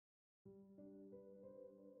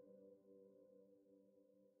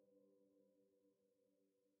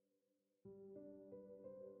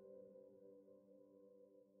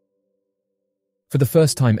For the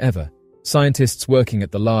first time ever, scientists working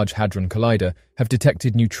at the Large Hadron Collider have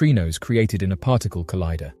detected neutrinos created in a particle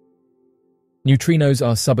collider. Neutrinos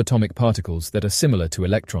are subatomic particles that are similar to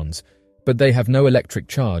electrons, but they have no electric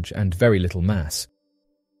charge and very little mass.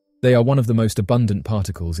 They are one of the most abundant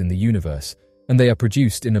particles in the universe, and they are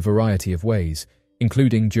produced in a variety of ways,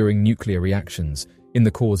 including during nuclear reactions, in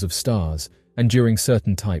the cores of stars, and during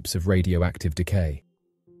certain types of radioactive decay.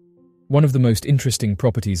 One of the most interesting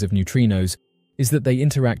properties of neutrinos is that they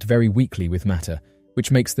interact very weakly with matter, which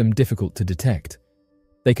makes them difficult to detect.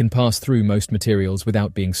 They can pass through most materials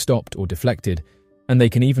without being stopped or deflected, and they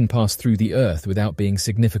can even pass through the Earth without being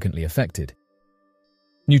significantly affected.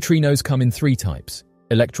 Neutrinos come in three types: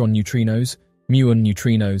 electron neutrinos, muon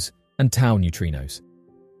neutrinos, and tau neutrinos.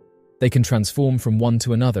 They can transform from one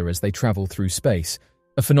to another as they travel through space,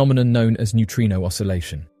 a phenomenon known as neutrino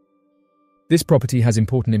oscillation. This property has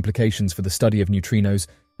important implications for the study of neutrinos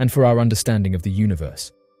and for our understanding of the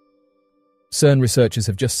universe. CERN researchers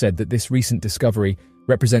have just said that this recent discovery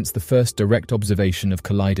represents the first direct observation of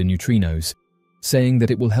collider neutrinos, saying that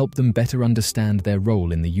it will help them better understand their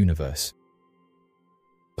role in the universe.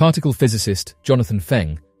 Particle physicist Jonathan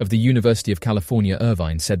Feng of the University of California,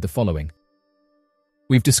 Irvine said the following: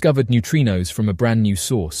 "We've discovered neutrinos from a brand new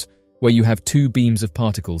source, where you have two beams of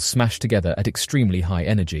particles smashed together at extremely high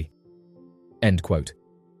energy." End quote.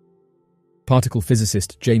 Particle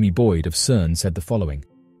physicist Jamie Boyd of CERN said the following: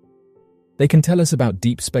 "They can tell us about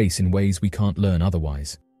deep space in ways we can't learn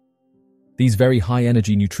otherwise. These very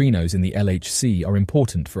high-energy neutrinos in the LHC are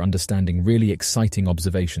important for understanding really exciting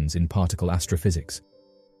observations in particle astrophysics."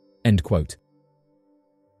 End quote.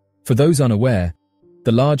 For those unaware,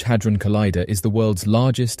 the Large Hadron Collider is the world's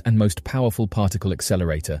largest and most powerful particle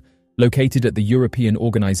accelerator, located at the European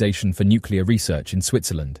Organization for Nuclear Research in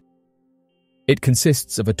Switzerland. It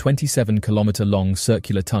consists of a 27-kilometer-long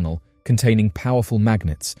circular tunnel containing powerful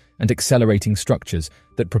magnets and accelerating structures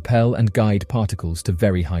that propel and guide particles to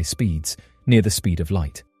very high speeds, near the speed of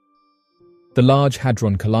light. The Large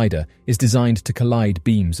Hadron Collider is designed to collide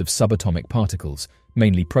beams of subatomic particles,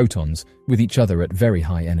 mainly protons, with each other at very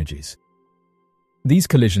high energies. These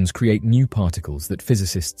collisions create new particles that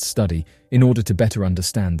physicists study in order to better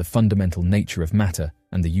understand the fundamental nature of matter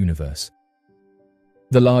and the universe.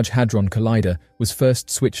 The Large Hadron Collider was first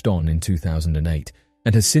switched on in 2008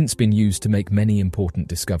 and has since been used to make many important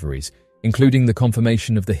discoveries, including the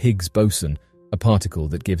confirmation of the Higgs boson, a particle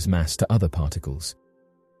that gives mass to other particles.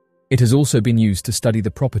 It has also been used to study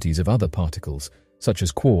the properties of other particles, such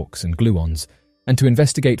as quarks and gluons, and to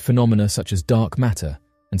investigate phenomena such as dark matter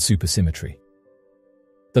and supersymmetry.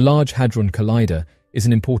 The Large Hadron Collider is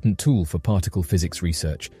an important tool for particle physics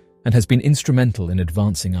research and has been instrumental in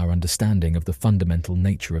advancing our understanding of the fundamental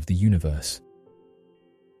nature of the universe.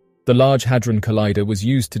 The Large Hadron Collider was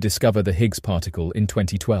used to discover the Higgs particle in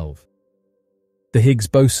 2012. The Higgs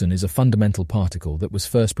boson is a fundamental particle that was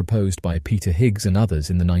first proposed by Peter Higgs and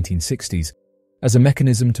others in the 1960s as a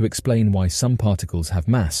mechanism to explain why some particles have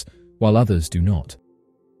mass while others do not.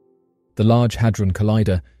 The Large Hadron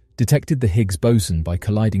Collider detected the Higgs boson by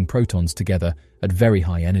colliding protons together at very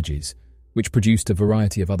high energies, which produced a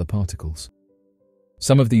variety of other particles.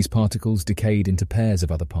 Some of these particles decayed into pairs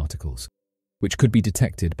of other particles, which could be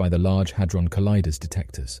detected by the Large Hadron Collider's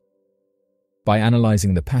detectors. By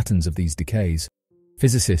analyzing the patterns of these decays,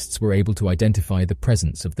 physicists were able to identify the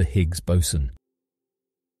presence of the Higgs boson.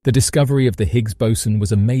 The discovery of the Higgs boson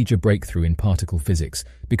was a major breakthrough in particle physics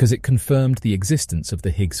because it confirmed the existence of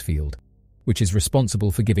the Higgs field, which is responsible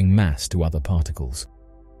for giving mass to other particles.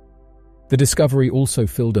 The discovery also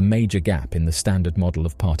filled a major gap in the standard model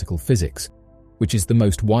of particle physics, which is the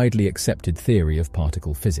most widely accepted theory of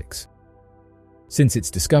particle physics. Since its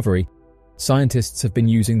discovery, scientists have been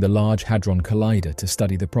using the Large Hadron Collider to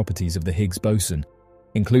study the properties of the Higgs boson,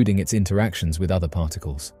 including its interactions with other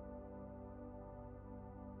particles.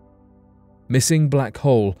 Missing black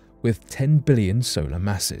hole with 10 billion solar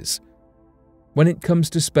masses. When it comes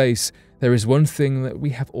to space, there is one thing that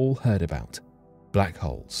we have all heard about: black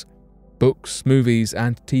holes. Books, movies,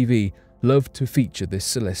 and TV love to feature this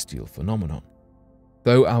celestial phenomenon.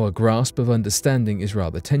 Though our grasp of understanding is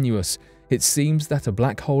rather tenuous, it seems that a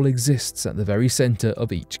black hole exists at the very center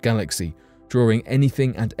of each galaxy, drawing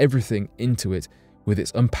anything and everything into it with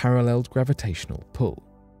its unparalleled gravitational pull.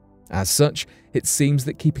 As such, it seems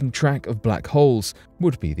that keeping track of black holes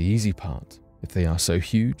would be the easy part. If they are so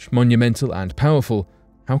huge, monumental, and powerful,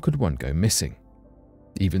 how could one go missing?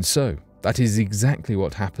 Even so, that is exactly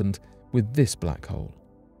what happened with this black hole.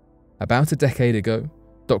 About a decade ago,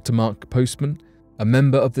 Dr. Mark Postman, a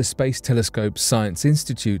member of the Space Telescope Science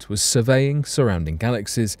Institute, was surveying surrounding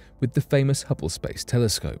galaxies with the famous Hubble Space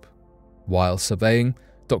Telescope. While surveying,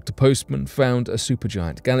 Dr. Postman found a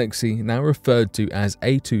supergiant galaxy now referred to as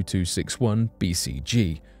A2261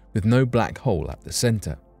 BCG, with no black hole at the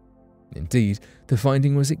center. Indeed, the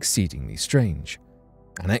finding was exceedingly strange.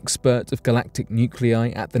 An expert of galactic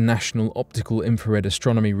nuclei at the National Optical Infrared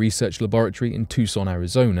Astronomy Research Laboratory in Tucson,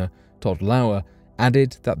 Arizona, Todd Lauer,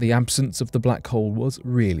 added that the absence of the black hole was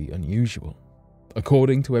really unusual.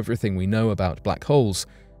 According to everything we know about black holes,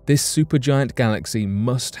 this supergiant galaxy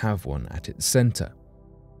must have one at its center.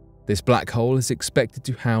 This black hole is expected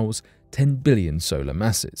to house 10 billion solar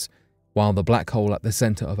masses, while the black hole at the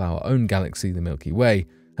center of our own galaxy, the Milky Way,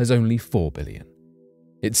 has only 4 billion.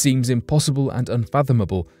 It seems impossible and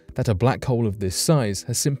unfathomable that a black hole of this size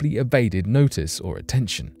has simply evaded notice or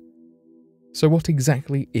attention. So what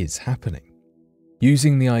exactly is happening?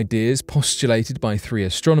 Using the ideas postulated by three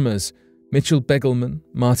astronomers, Mitchell Begelman,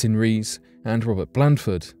 Martin Rees, and Robert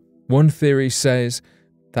Blandford, one theory says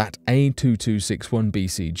that A2261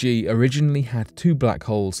 BCG originally had two black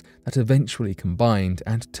holes that eventually combined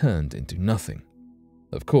and turned into nothing.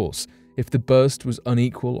 Of course, if the burst was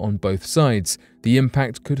unequal on both sides, the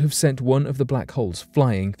impact could have sent one of the black holes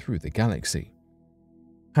flying through the galaxy.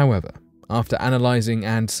 However, after analyzing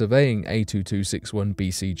and surveying A2261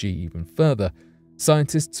 BCG even further,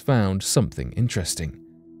 scientists found something interesting.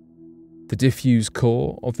 The diffuse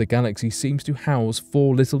core of the galaxy seems to house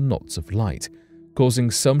four little knots of light, causing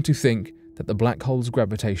some to think that the black hole's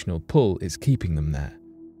gravitational pull is keeping them there.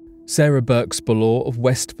 Sarah Burke-Spalor of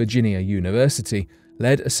West Virginia University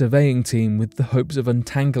led a surveying team with the hopes of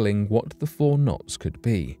untangling what the four knots could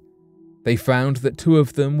be. They found that two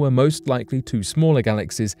of them were most likely two smaller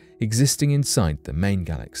galaxies existing inside the main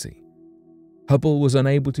galaxy. Hubble was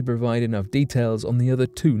unable to provide enough details on the other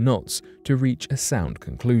two knots to reach a sound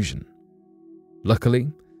conclusion.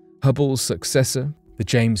 Luckily, Hubble's successor, the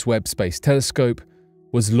James Webb Space Telescope,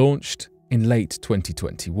 was launched in late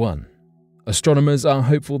 2021. Astronomers are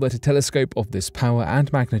hopeful that a telescope of this power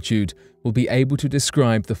and magnitude will be able to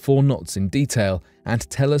describe the four knots in detail and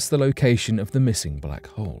tell us the location of the missing black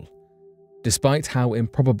hole. Despite how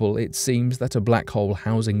improbable it seems that a black hole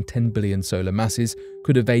housing 10 billion solar masses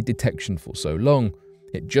could evade detection for so long,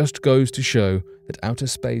 it just goes to show that outer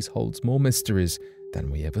space holds more mysteries than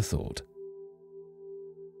we ever thought.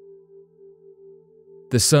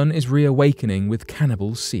 The Sun is reawakening with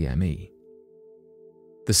Cannibal CME.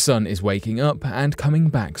 The Sun is waking up and coming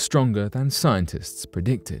back stronger than scientists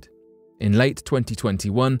predicted. In late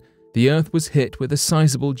 2021, the Earth was hit with a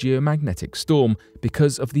sizable geomagnetic storm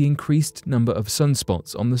because of the increased number of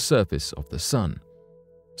sunspots on the surface of the Sun.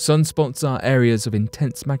 Sunspots are areas of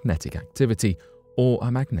intense magnetic activity, or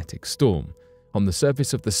a magnetic storm, on the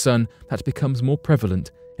surface of the Sun that becomes more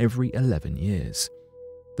prevalent every 11 years.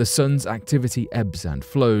 The Sun's activity ebbs and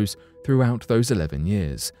flows throughout those 11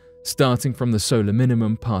 years, starting from the solar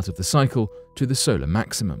minimum part of the cycle to the solar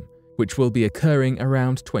maximum, which will be occurring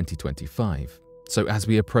around 2025. So as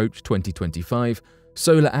we approach 2025,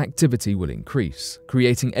 solar activity will increase,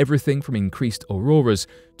 creating everything from increased auroras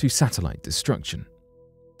to satellite destruction.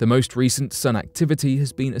 The most recent Sun activity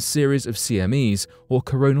has been a series of CMEs, or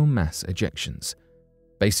coronal mass ejections.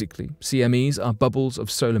 Basically, CMEs are bubbles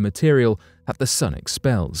of solar material that the Sun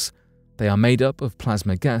expels. They are made up of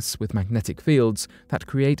plasma gas with magnetic fields that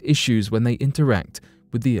create issues when they interact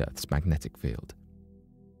with the Earth's magnetic field.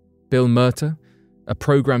 Bill Murter, a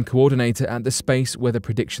program coordinator at the Space Weather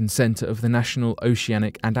Prediction Center of the National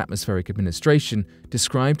Oceanic and Atmospheric Administration,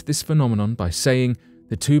 described this phenomenon by saying,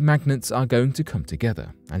 "The two magnets are going to come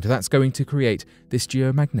together, and that's going to create this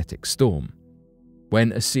geomagnetic storm.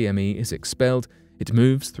 When a CME is expelled, it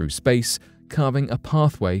moves through space, carving a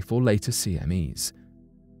pathway for later CMEs.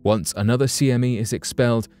 Once another CME is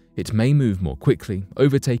expelled, it may move more quickly,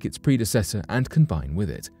 overtake its predecessor, and combine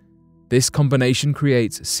with it. This combination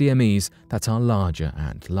creates CMEs that are larger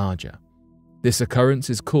and larger. This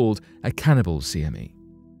occurrence is called a Cannibal CME.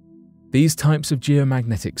 These types of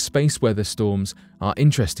geomagnetic space weather storms are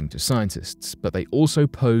interesting to scientists, but they also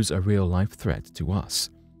pose a real-life threat to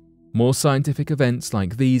us. More scientific events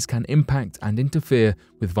like these can impact and interfere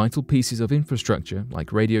with vital pieces of infrastructure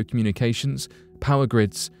like radio communications, power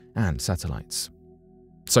grids, and satellites.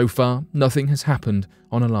 So far, nothing has happened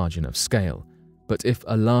on a large enough scale, but if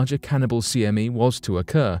a larger Cannibal CME was to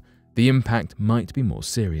occur, the impact might be more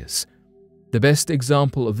serious. The best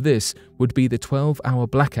example of this would be the 12-hour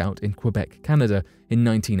blackout in Quebec, Canada in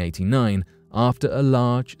 1989 after a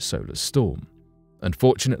large solar storm.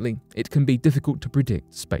 Unfortunately, it can be difficult to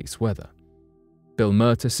predict space weather. Bill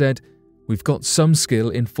Murter said, "We've got some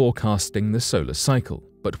skill in forecasting the solar cycle,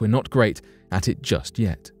 but we're not great at it just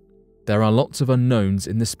yet. There are lots of unknowns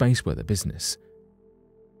in the space weather business."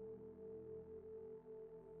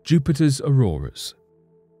 Jupiter's auroras.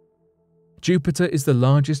 Jupiter is the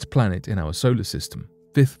largest planet in our solar system,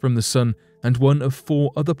 fifth from the Sun, and one of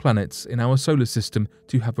 4 other planets in our solar system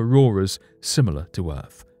to have auroras similar to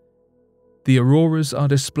Earth. The auroras are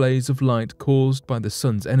displays of light caused by the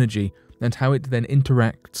Sun's energy and how it then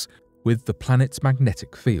interacts with the planet's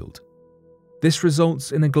magnetic field. This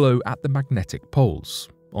results in a glow at the magnetic poles.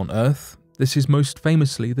 On Earth, this is most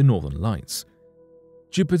famously the Northern Lights.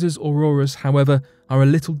 Jupiter's auroras, however, are a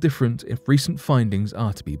little different if recent findings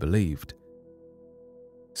are to be believed.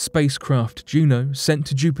 Spacecraft Juno, sent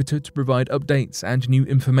to Jupiter to provide updates and new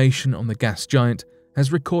information on the gas giant,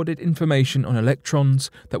 has recorded information on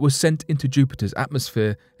electrons that were sent into Jupiter's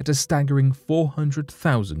atmosphere at a staggering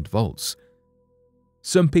 400,000 volts.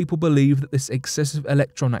 Some people believe that this excessive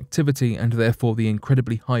electron activity and therefore the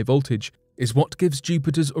incredibly high voltage is what gives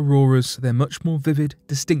Jupiter's auroras their much more vivid,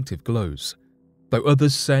 distinctive glows, though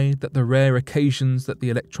others say that the rare occasions that the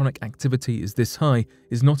electronic activity is this high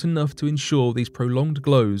is not enough to ensure these prolonged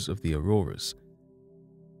glows of the auroras.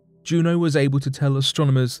 Juno was able to tell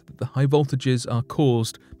astronomers that the high voltages are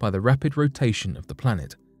caused by the rapid rotation of the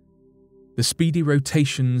planet. The speedy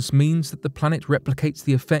rotations means that the planet replicates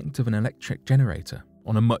the effect of an electric generator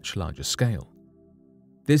on a much larger scale.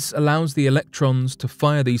 This allows the electrons to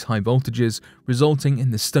fire these high voltages, resulting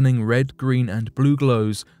in the stunning red, green, and blue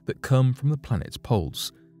glows that come from the planet's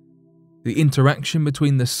poles. The interaction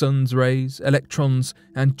between the Sun's rays, electrons,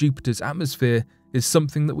 and Jupiter's atmosphere is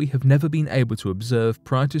something that we have never been able to observe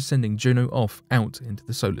prior to sending Juno off out into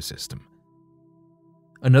the solar system.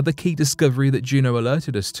 Another key discovery that Juno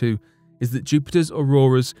alerted us to is that Jupiter's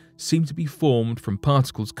auroras seem to be formed from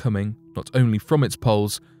particles coming not only from its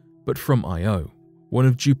poles, but from Io, one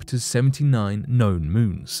of Jupiter's 79 known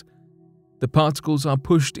moons. The particles are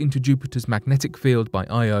pushed into Jupiter's magnetic field by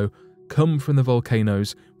Io, come from the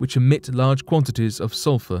volcanoes which emit large quantities of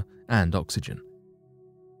sulfur and oxygen.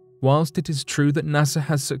 Whilst it is true that NASA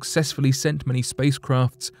has successfully sent many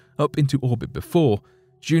spacecrafts up into orbit before,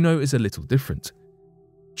 Juno is a little different.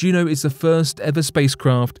 Juno is the first ever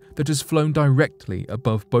spacecraft that has flown directly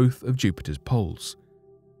above both of Jupiter's poles.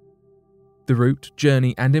 The route,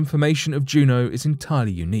 journey, and information of Juno is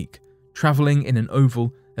entirely unique, travelling in an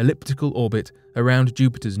oval, elliptical orbit around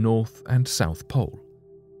Jupiter's north and south pole.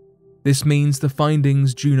 This means the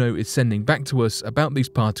findings Juno is sending back to us about these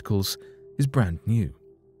particles is brand new.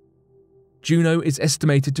 Juno is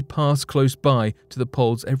estimated to pass close by to the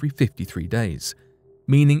poles every 53 days,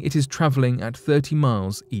 meaning it is travelling at 30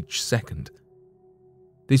 miles each second.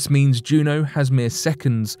 This means Juno has mere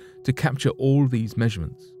seconds to capture all these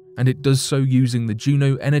measurements, and it does so using the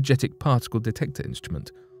Juno Energetic Particle Detector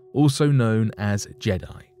Instrument, also known as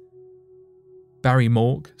JEDI. Barry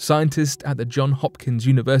Morg, scientist at the Johns Hopkins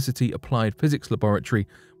University Applied Physics Laboratory,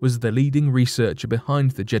 was the leading researcher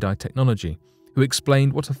behind the JEDI technology, who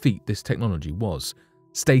explained what a feat this technology was,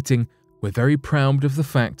 stating, "We're very proud of the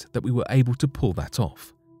fact that we were able to pull that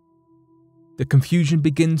off." The confusion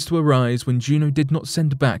begins to arise when Juno did not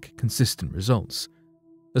send back consistent results.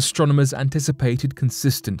 Astronomers anticipated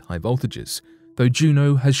consistent high voltages, though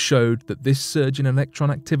Juno has showed that this surge in electron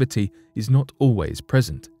activity is not always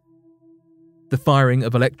present. The firing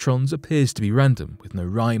of electrons appears to be random, with no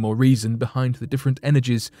rhyme or reason behind the different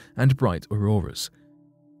energies and bright auroras.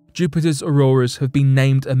 Jupiter's auroras have been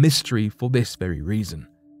named a mystery for this very reason.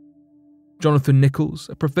 Jonathan Nichols,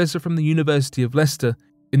 a professor from the University of Leicester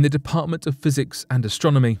in the Department of Physics and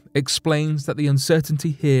Astronomy, explains that the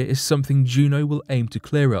uncertainty here is something Juno will aim to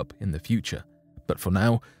clear up in the future. But for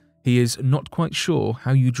now, he is not quite sure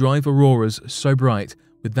how you drive auroras so bright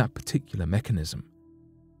with that particular mechanism.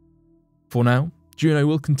 For now, Juno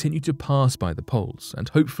will continue to pass by the poles, and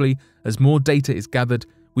hopefully, as more data is gathered,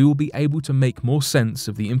 we will be able to make more sense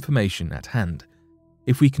of the information at hand.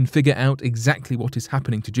 If we can figure out exactly what is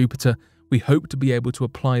happening to Jupiter, we hope to be able to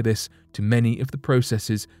apply this to many of the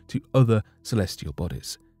processes to other celestial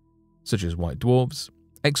bodies, such as white dwarfs,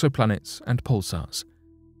 exoplanets, and pulsars.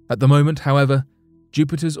 At the moment, however,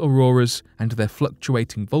 Jupiter's auroras and their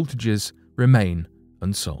fluctuating voltages remain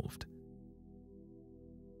unsolved.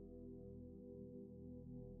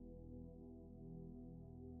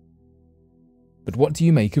 But what do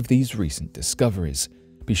you make of these recent discoveries?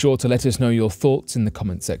 Be sure to let us know your thoughts in the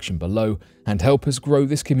comment section below and help us grow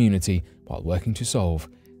this community while working to solve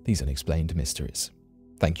these unexplained mysteries.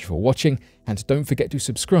 Thank you for watching, and don't forget to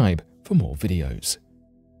subscribe for more videos.